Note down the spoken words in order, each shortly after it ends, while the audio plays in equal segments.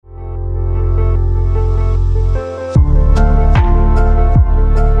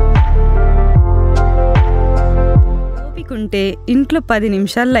అనుకుంటే ఇంట్లో 10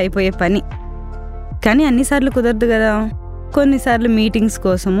 నిమిషాల్లో అయిపోయే పని. కానీ అన్నిసార్లు కుదరదు కదా. కొన్నిసార్లు మీటింగ్స్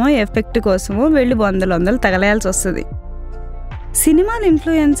కోసమో ఎఫెక్ట్ కోసమో వెళ్ళి వందలు తగలేయాల్సి వస్తుంది. సినిమాల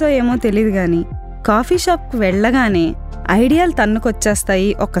ఇన్ఫ్లుయెన్సో ఏమో తెలియదు కానీ కాఫీ షాప్కి వెళ్ళగానే ఐడియాలు తన్నుకొచ్చేస్తాయి,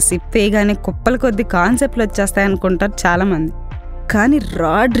 ఒక సిప్ వేయగానే కుప్పల కొద్ది కాన్సెప్ట్లు వచ్చేస్తాయి అనుకుంటారు చాలామంది. కానీ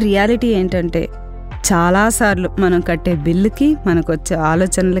రాడ్ రియాలిటీ ఏంటంటే చాలాసార్లు మనం కట్టే బిల్లుకి మనకు వచ్చే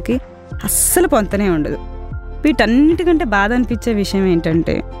ఆలోచనలకి అస్సలు పొంతనే ఉండదు. వీటన్నిటికంటే బాధ అనిపించే విషయం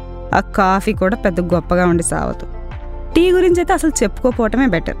ఏంటంటే ఆ కాఫీ కూడా పెద్ద గొప్పగా ఉండి సావదు. టీ గురించి అయితే అసలు చెప్పుకోపోవటమే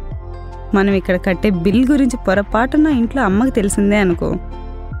బెటర్. మనం ఇక్కడ కట్టే బిల్ గురించి పొరపాటున ఇంట్లో అమ్మకి తెలిసిందే అనుకో,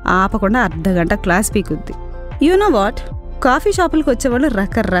 ఆపకుండా అర్ధగంట class పీకుద్ది. You know what, coffee షాపులకు వచ్చేవాళ్ళు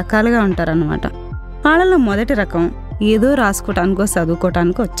రకరకాలుగా ఉంటారన్నమాట. వాళ్ళలో మొదటి రకం ఏదో రాసుకోవటానికో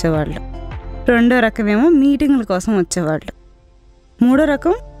చదువుకోవటానికో వచ్చేవాళ్ళు. రెండో రకమేమో మీటింగుల కోసం వచ్చేవాళ్ళు. మూడో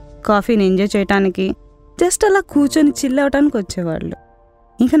రకం కాఫీని ఎంజాయ్ చేయటానికి, జస్ట్ అలా కూర్చొని చిల్ అవటానికి వచ్చేవాళ్ళు.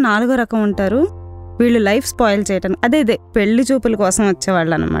 ఇంకా నాలుగో రకం ఉంటారు, వీళ్ళు లైఫ్ స్పాయిల్ చేయటానికి, అదే పెళ్లి చూపుల కోసం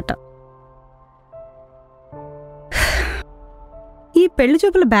వచ్చేవాళ్ళు అన్నమాట. ఈ పెళ్లి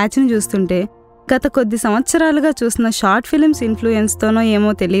చూపుల బ్యాచ్ని చూస్తుంటే గత కొద్ది సంవత్సరాలుగా చూసిన షార్ట్ ఫిలిమ్స్ ఇన్ఫ్లుయెన్స్తోనో ఏమో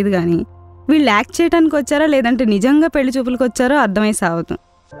తెలియదు కానీ వీళ్ళు యాక్ట్ చేయడానికి వచ్చారా లేదంటే నిజంగా పెళ్లి చూపులకు వచ్చారో అర్థమై సాగుతాం.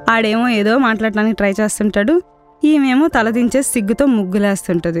 ఆడేమో ఏదో మాట్లాడటానికి ట్రై చేస్తుంటాడు, ఈమెమో తలదించే సిగ్గుతో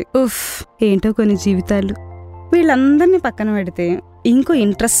ముగ్గులేస్తుంటుంది. ఉఫ్, ఏంటో కొన్ని జీవితాలు. వీళ్ళందరినీ పక్కన పెడితే ఇంకో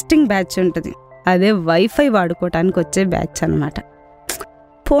ఇంట్రెస్టింగ్ బ్యాచ్ ఉంటుంది, అదే వైఫై వాడుకోవటానికి వచ్చే బ్యాచ్ అన్నమాట.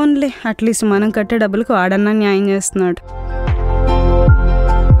 ఫోన్లే, అట్లీస్ట్ మనం కట్టే డబ్బులకు వాడన్నా న్యాయం చేస్తున్నాడు.